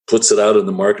then puts it out in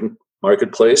the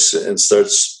marketplace and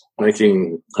starts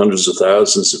making hundreds of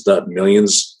thousands, if not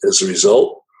millions as a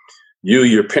result,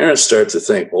 your parents start to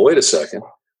think, well, wait a second.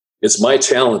 It's my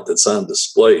talent that's on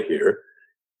display here.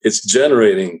 It's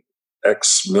generating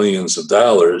X millions of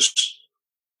dollars.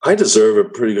 I deserve a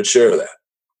pretty good share of that.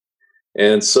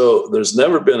 And so there's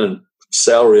never been a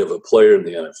salary of a player in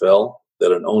the NFL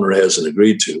that an owner hasn't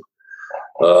agreed to.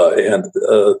 And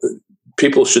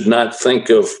people should not think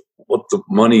of what the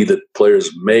money that players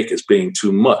make as being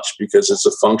too much, because it's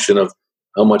a function of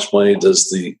how much money does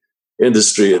the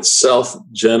industry itself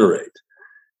generate?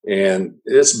 And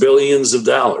it's billions of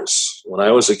dollars. When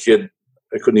I was a kid,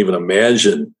 I couldn't even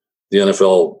imagine the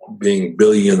NFL being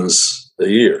billions a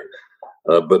year.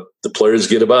 But the players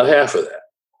get about half of that.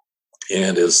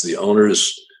 And as the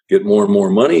owners get more and more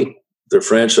money, their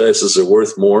franchises are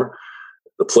worth more.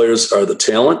 The players are the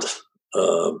talent,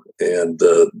 and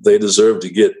they deserve to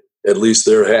get at least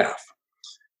their half.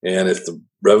 And if the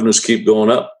revenues keep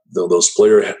going up, those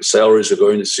player salaries are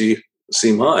going to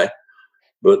seem high.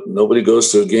 But nobody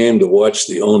goes to a game to watch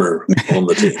the owner own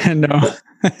the team. No.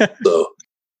 So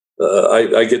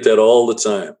I get that all the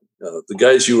time. The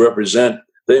guys you represent,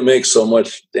 they make so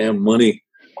much damn money.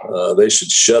 They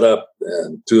should shut up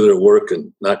and do their work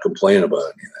and not complain about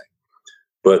anything.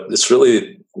 But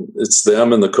it's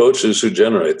them and the coaches who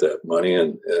generate that money.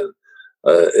 And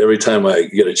every time I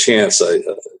get a chance, I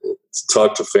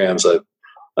talk to fans.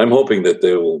 I'm hoping that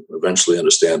they will eventually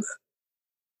understand that.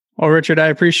 Well, Richard, I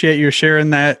appreciate you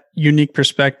sharing that unique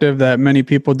perspective that many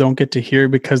people don't get to hear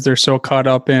because they're so caught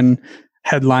up in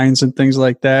headlines and things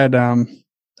like that.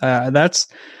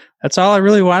 That's all I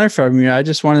really wanted from you. I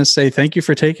just want to say thank you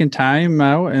for taking time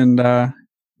out and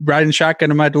riding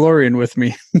shotgun in my DeLorean with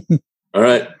me. All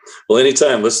right. Well,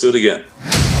 anytime. Let's do it again.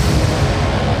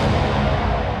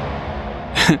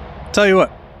 Tell you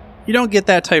what, you don't get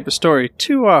that type of story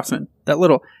too often. That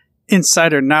little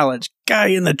insider knowledge, guy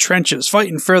in the trenches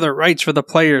fighting for the rights for the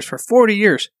players for 40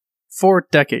 years, 4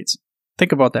 decades.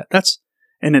 Think about that. That's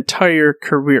an entire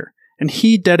career. And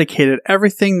he dedicated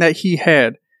everything that he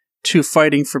had to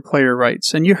fighting for player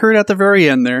rights. And you heard at the very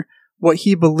end there what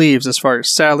he believes as far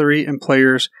as salary and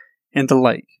players and the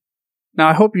like. Now,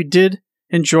 I hope you did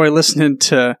enjoy listening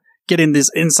to getting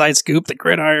this inside scoop, the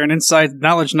gridiron inside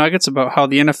knowledge nuggets about how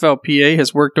the NFLPA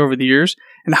has worked over the years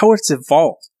and how it's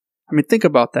evolved. I mean, think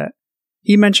about that.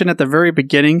 He mentioned at the very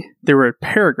beginning there were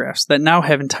paragraphs that now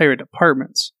have entire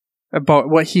departments about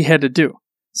what he had to do.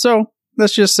 So,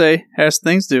 let's just say, as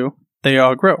things do, they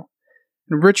all grow.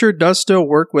 And Richard does still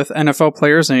work with NFL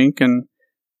Players Inc., and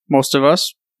most of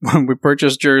us, when we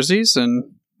purchase jerseys,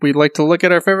 and we like to look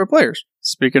at our favorite players.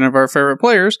 Speaking of our favorite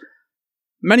players,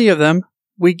 many of them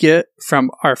we get from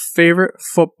our favorite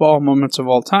football moments of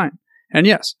all time. And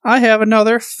yes, I have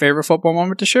another favorite football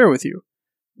moment to share with you.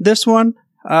 This one,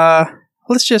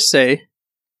 let's just say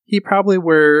he probably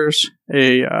wears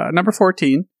a number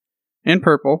 14 in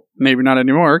purple. Maybe not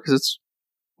anymore because it's,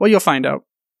 well, you'll find out.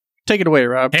 Take it away,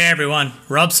 Rob. Hey, everyone.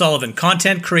 Rob Sullivan,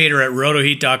 content creator at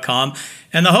rotoheat.com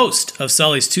and the host of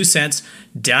Sully's 2 Cents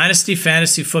Dynasty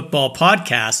Fantasy Football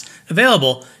Podcast,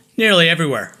 available nearly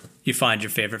everywhere you find your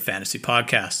favorite fantasy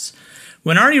podcasts.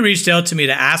 When Arnie reached out to me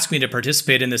to ask me to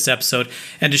participate in this episode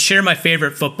and to share my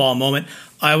favorite football moment,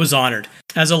 I was honored.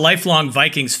 As a lifelong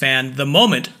Vikings fan, the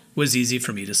moment was easy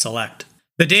for me to select.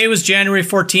 The day was January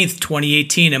 14th,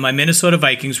 2018, and my Minnesota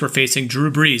Vikings were facing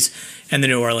Drew Brees and the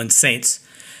New Orleans Saints.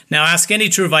 Now, ask any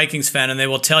true Vikings fan and they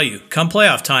will tell you, come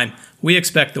playoff time, we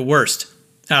expect the worst.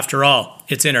 After all,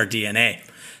 it's in our DNA.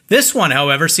 This one,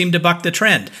 however, seemed to buck the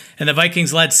trend, and the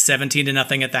Vikings led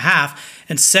 17-0 at the half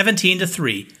and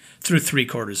 17-3 through 3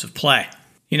 quarters of play.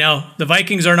 You know, the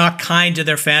Vikings are not kind to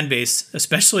their fan base,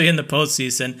 especially in the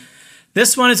postseason.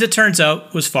 This one, as it turns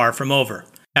out, was far from over.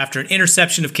 After an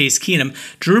interception of Case Keenum,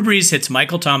 Drew Brees hits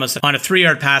Michael Thomas on a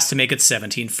 3-yard pass to make it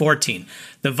 17-14.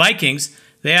 The Vikings,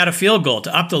 they had a field goal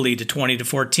to up the lead to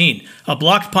 20-14, a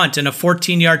blocked punt and a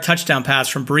 14-yard touchdown pass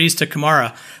from Brees to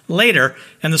Kamara later,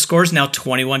 and the score is now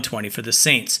 21-20 for the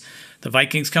Saints. The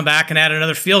Vikings come back and add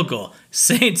another field goal.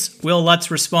 Saints, Will Lutz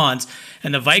responds,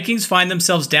 and the Vikings find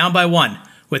themselves down by 1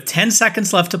 with 10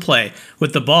 seconds left to play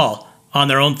with the ball on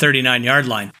their own 39-yard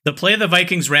line. The play the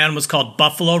Vikings ran was called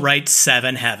Buffalo Right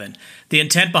 7 Heaven. The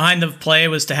intent behind the play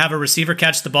was to have a receiver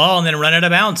catch the ball and then run out of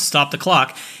bounds to stop the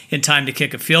clock in time to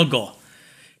kick a field goal.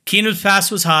 Keenum's pass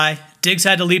was high. Diggs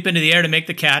had to leap into the air to make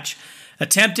the catch.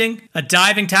 Attempting a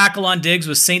diving tackle on Diggs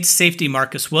was Saints safety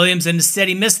Marcus Williams, and instead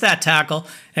he missed that tackle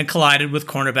and collided with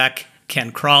cornerback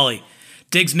Ken Crawley.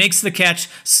 Diggs makes the catch,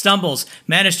 stumbles,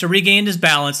 managed to regain his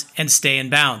balance, and stay in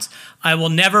bounds. I will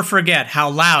never forget how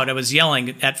loud I was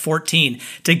yelling at 14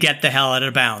 to get the hell out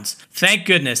of bounds. Thank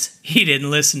goodness he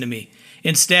didn't listen to me.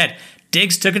 Instead,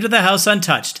 Diggs took it to the house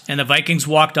untouched, and the Vikings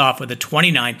walked off with a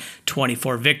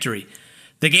 29-24 victory.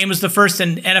 The game was the first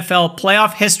in NFL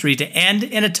playoff history to end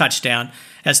in a touchdown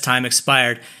as time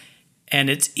expired,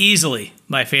 and it's easily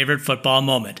my favorite football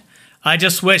moment. I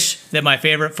just wish that my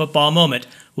favorite football moment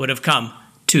would have come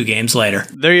 2 games later.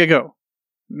 There you go.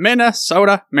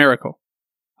 Minnesota Miracle.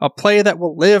 A play that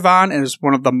will live on and is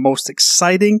one of the most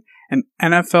exciting in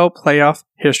NFL playoff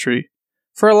history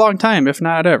for a long time, if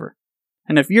not ever.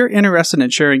 And if you're interested in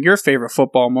sharing your favorite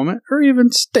football moment, or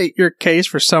even state your case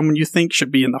for someone you think should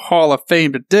be in the Hall of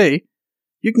Fame today,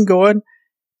 you can go ahead and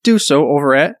do so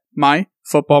over at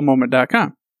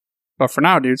myfootballmoment.com. But for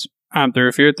now, dudes, I'm through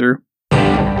if you're through.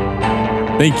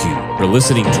 Thank you for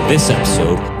listening to this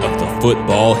episode of the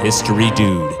Football History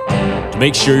Dude. To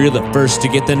make sure you're the first to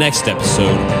get the next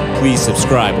episode, please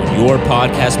subscribe on your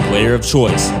podcast player of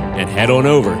choice and head on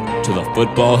over to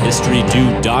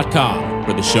thefootballhistorydude.com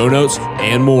for the show notes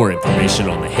and more information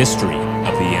on the history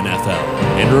of the NFL.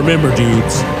 And remember,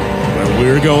 dudes, where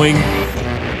we're going,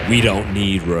 we don't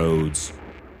need roads.